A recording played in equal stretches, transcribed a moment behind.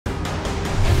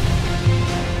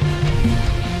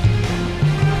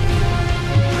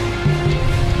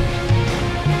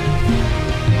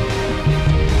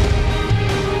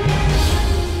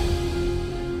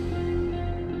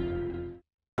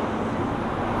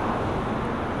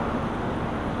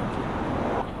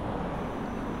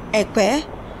Ekpe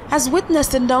has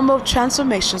witnessed a number of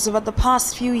transformations over the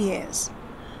past few years,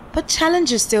 but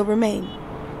challenges still remain.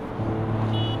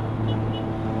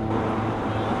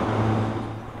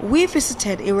 We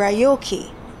visited Iraye Oke,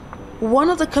 one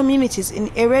of the communities in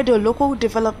Iraye Local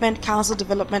Development Council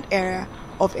development area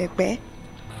of Ekpe.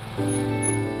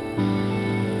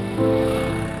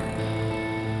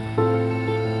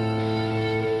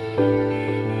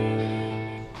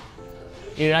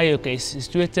 Iraye Oke is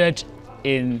situated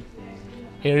in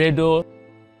Iraye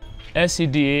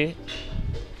LCDA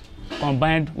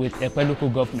combined with Ekpe local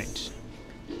government.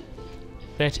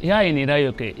 But here in Iraye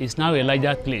Oke is now a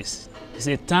larger place. It's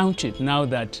a township now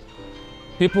that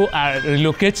people are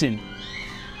relocating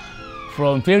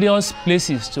from various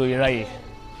places to Iraye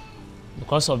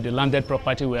because of the landed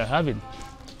property we are having,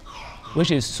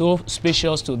 which is so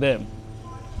spacious to them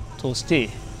to stay.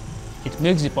 It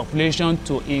makes the population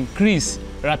to increase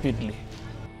rapidly.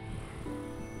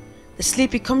 The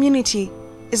sleepy community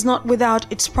is not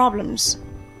without its problems.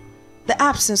 The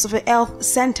absence of a health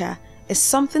center is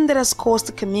something that has caused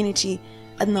the community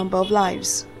a number of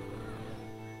lives.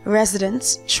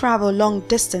 Residents travel long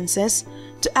distances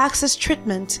to access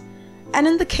treatment, and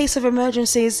in the case of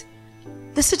emergencies,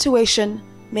 the situation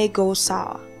may go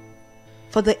sour.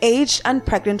 For the aged and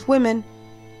pregnant women,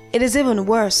 it is even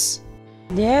worse.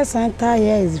 The health center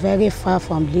here is very far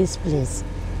from this place.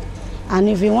 And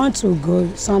if you want to go,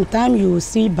 sometimes you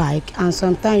see bike and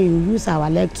sometimes you use our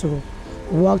leg to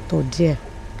walk to there.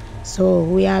 So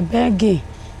we are begging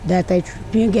that a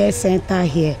big health center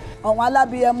here. Àwọn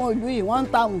alábìyẹmọ ìlú yìí wọ́n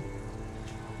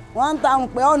ń tàwọn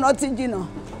pé ọ̀nà ti jìnnà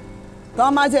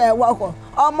tó máa ṣe ẹ̀wọ̀kọ̀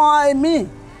ọmọ mi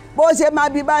bó ṣe máa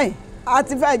bí báyìí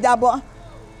àti fẹ́ jábọ́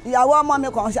ìyàwó ọmọ mi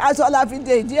kàn ṣaṣọ la fi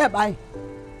dé ìdí ẹ̀ báyìí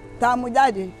tá a mú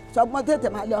jáde ṣọgbọ́n tètè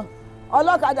máa lọ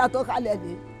ọlọ́kadà tó kalẹ̀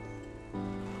dé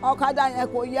ọ̀kadà yẹn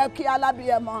kò yẹ kí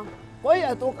alábìyẹmọ kó yẹ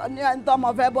tó ní ẹni tọ́mọ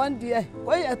fẹ́ bọ́ ń di ẹ̀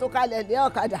kó yẹ tó kalẹ̀ dé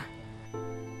ọ̀kadà.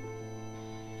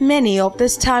 Many of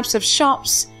these types of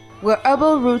shops where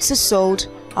herbal roots are sold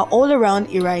are all around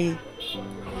Iraye.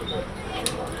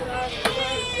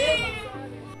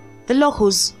 The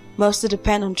locals mostly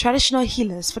depend on traditional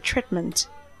healers for treatment.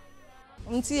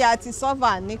 Nti àti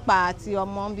suffer nípa àti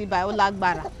ọmọ bíbá ó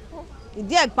lágbára.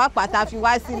 Ìdí ẹ̀ pàápàá tá fi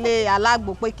wá sílé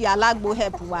alágbo pé kí alágbo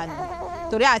help wa ni.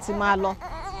 Torí àti máa lọ.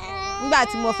 Nígbà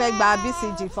tí mo fẹ́ gba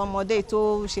BCG fọmọdé tó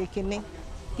ṣe kinní.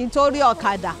 Kí n tó rí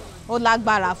ọ̀kadà ó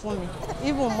lágbára fún mi.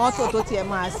 Even mọ́tò tó tiẹ̀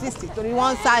máa assist torí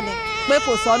wọ́n sá ni pé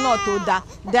kò sọ́nà tó dáa.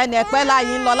 Then Ekpe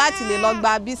láyé ń lọ láti lè lọ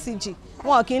gba BCG.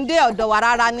 Wọn kì í dé ọ̀dọ̀ wa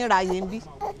rárá ní Iraye nbí.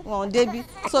 Wọn débí.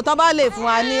 So tó bá lè fún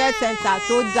wa ní health center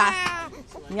tó dáa.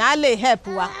 Ìyẹn lè help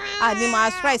wa. A ní máa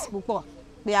stress púpọ̀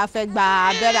pé a fẹ́ gba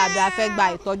abẹ́rẹ́ àbí a fẹ́ gba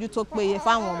ìtọ́jú tó péye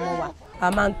fáwọn ọmọ wa.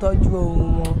 A máa ń tọ́jú ohun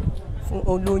wọn fún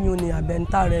olóyún ní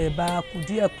àbẹ̀ntà rẹ̀ bá kú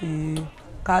díẹ̀ pé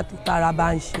ká tara bá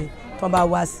ń ṣe. Tí wọ́n bá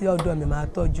wá sí ọ̀dọ̀ mi máa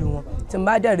tọ́jú wọn. Tí n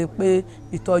bá dẹ̀ rí pé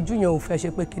ìtọ́jú yẹn ò fẹ́ ṣe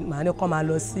pé màá ní kó máa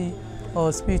lọ sí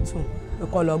hospital pé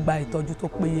kó lọ gba ìtọ́jú tó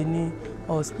péye ní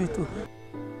hospital.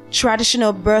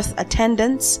 Traditional birth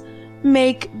attendants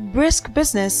make brisk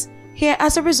business here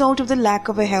as a result of the lack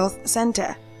of a health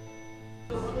center.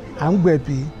 À ń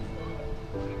gbẹ̀bí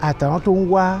àtàwọn tó ń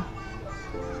wá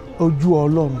ojú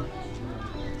Ọlọ́run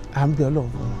à ń bẹ Ọlọ́run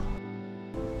fún wọn.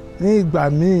 Ní ìgbà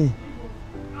míì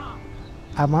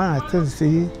a máa attend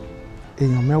sí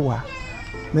èèyàn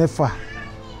 10, 6,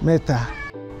 3.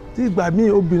 Ní ìgbà míì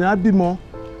obìnrin á bímọ.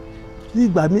 Ní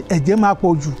ìgbà míì ẹ̀jẹ̀ máa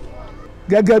pọ̀ jù.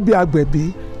 Gẹ́gẹ́ bí agbẹ̀bí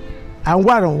à ń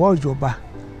wá ìrànwọ́ ìjọba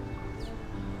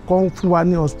kó ń fún wa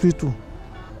ní hospital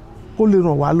kó lè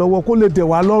ràn wá lọ́wọ́ kó lè dẹ̀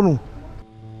wá lọ́rùn.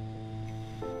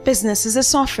 Businesses are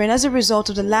suffering as a result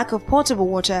of the lack of potable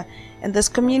water in this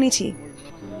community.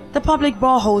 The public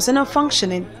boreholes are not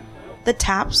functioning. The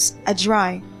taps are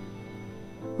dry.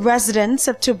 Residents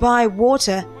have to buy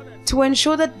water to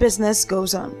ensure that business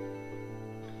goes on.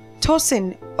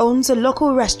 Tosin owns a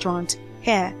local restaurant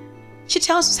here. She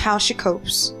tells us how she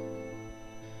copes.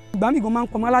 Ìgbà mi gan máa ń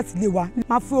pọn mọ́ láti ilé wa.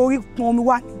 Máa fi orí pọn omi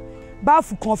wá ní.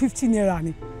 Báàfù kan 15 naira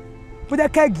ni. Bó jẹ́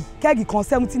kẹ́ẹ̀gì kan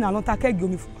 17 naira ló ń ta kẹ́ẹ̀gì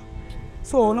omi fún wa.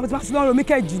 So ọ̀nà tí wọ́n ti lọ́ọ́ omi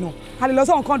kẹ́ẹ̀jì náà. A lè lọ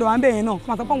sọ́run kan dọ̀wà ń bẹ̀ yẹn náà. Wọ́n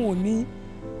máa sọ pé àwọn ò ní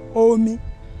omi.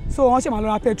 So wọ́n ṣe máa lọ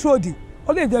ra petrol dì.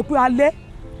 Ó lè jẹ́ pé alẹ́.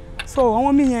 So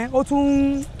àwọn mi yẹn ó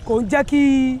tún kò ń jẹ́ kí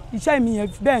iṣẹ́ mi yẹn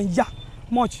bẹ́ẹ̀ ń yà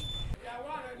much.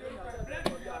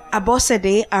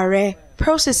 Abosede Are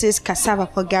processes cassava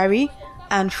for gari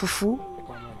and fufu.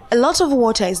 A lot of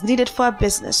water is needed for her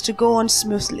business to go on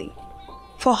smoothly.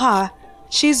 For her,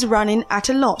 she's running at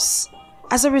a loss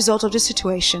as a result of the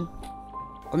situation.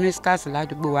 Omi scarce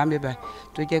ládùúgbò wa ńbẹ̀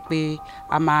tó jẹ́ pé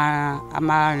a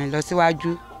máa rìn lọ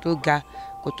síwájú tó ga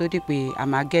kó tó di pé a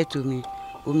máa get omi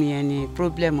omi yẹn ni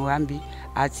problem wa ń bí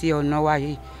àti ọ̀nà wa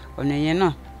yìí ọ̀nà yẹn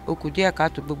náà ó kù díẹ̀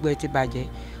káàtó gbogbo ẹ̀ ti bàjẹ́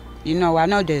iná wa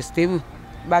náà dẹ̀ stable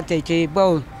bá tẹ̀ ṣe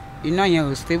bọ́ọ̀ iná yẹn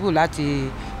ò stable láti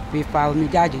fi fa omi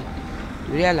jáde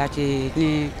torí ẹ̀ láti ní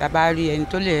tá bá rí ẹni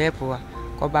tó lè help wa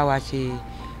kó bá wa ṣe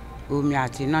omi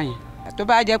àti iná yẹn tó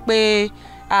bá jẹ́ pé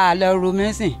a lọ ro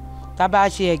mẹ́sìn tá bá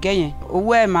ṣe ẹ̀gẹ́ yẹn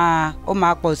owó ẹ̀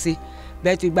máa pọ̀ sí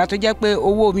bẹ́ẹ̀ tí ìgbà tó jẹ́ pé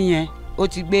owó omi yẹn ó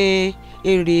ti gbé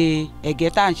èrè ẹ̀gẹ́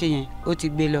tá à ń ṣe yẹn ó ti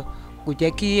gbé lọ kò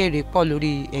jẹ́ kí èrè pọ̀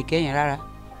lórí ẹ̀gẹ́ yẹn rárá.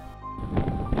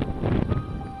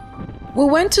 We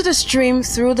went to the stream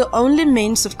through the only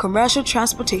means of commercial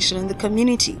transportation in the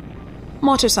community,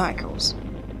 motorcycles.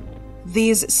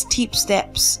 These steep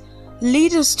steps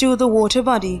lead us to the water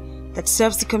body that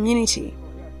serves the community.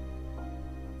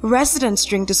 Residents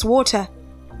drink this water,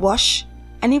 wash,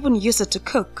 and even use it to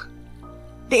cook.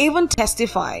 They even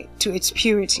testify to its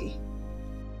purity.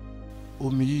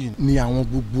 Omi yìí ni àwọn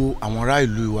gbogbo àwọn ará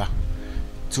ìlú wa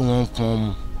tí wọ́n ń pọn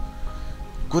mu.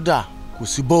 Kódà kò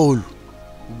sí bọ́ọ̀lù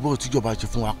gbogbo tíjọba ṣe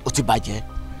fún wa ó ti bàjẹ́.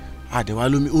 Àdẹ̀wà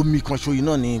lómi omi kan ṣoyí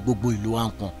náà ní gbogbo ìlú wa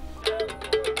ń pọn.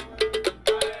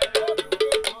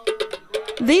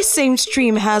 This same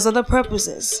stream has other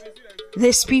purposes.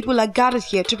 These people are gathered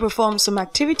here to perform some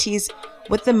activities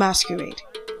with the masquerade.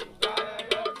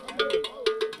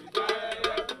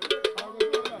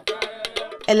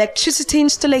 Electricity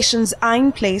installations are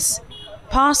in place.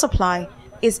 Power supply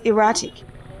is erratic.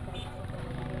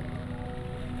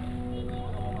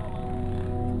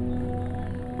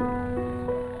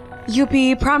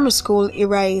 UP Primary School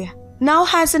Iraye now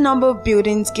has a number of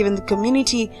buildings giving the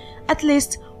community at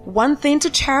least one thing to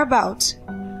cheer about.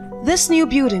 This new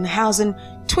building, housing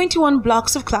 21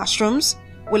 blocks of classrooms,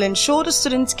 will ensure the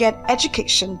students get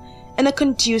education in a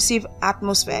conducive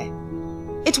atmosphere.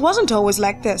 It wasn't always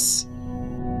like this.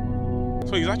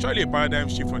 So it's actually a paradigm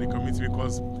shift for the community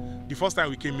because the first time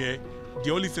we came here,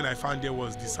 the only thing I found there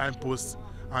was the signposts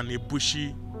and a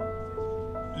bushy,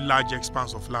 large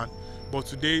expanse of land. But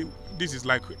today, this is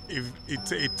like a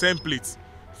template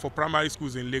for primary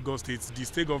schools in Lagos State. The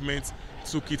state government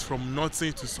took it from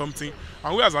nothing to something.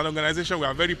 And we as an organization, we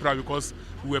are very proud because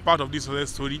we were part of this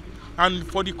success story. And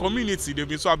for the community, they've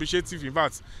been so appreciative. In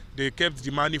fact, they kept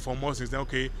demanding from us, saying,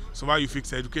 okay, so why you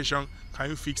fix education? Can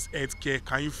you fix healthcare?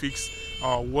 Can you fix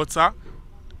water?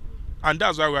 And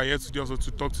that's why we are here today also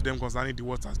to talk to them concerning the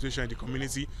water situation in the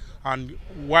community and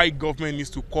why government needs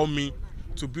to come in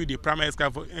to build a primary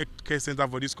care center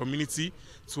for this community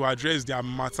to address their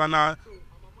maternal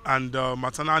and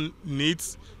maternal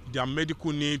needs, their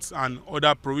medical needs and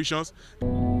other provisions.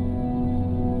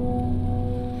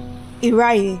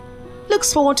 Iraye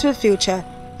looks forward to a future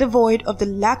devoid of the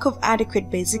lack of adequate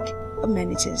basic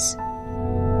amenities.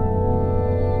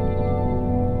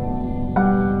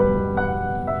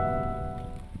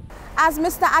 As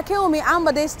Mr. Akeumi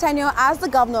Ambade's tenure as the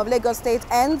governor of Lagos State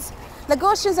ends,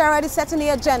 Lagosians are already setting the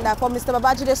agenda for Mr.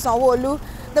 Babajide Sanwo-Olu.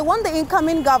 They want the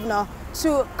incoming governor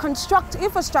to construct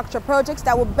infrastructure projects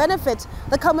that will benefit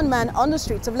the common man on the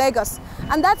streets of Lagos.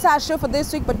 And that's our show for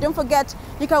this week, but don't forget,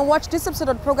 you can watch this episode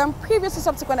of the program, previous and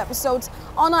subsequent episodes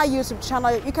on our YouTube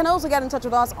channel. You can also get in touch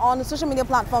with us on the social media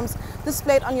platforms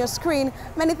displayed on your screen.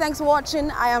 Many thanks for watching.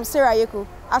 I am Iraye Oke.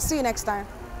 I'll see you next time.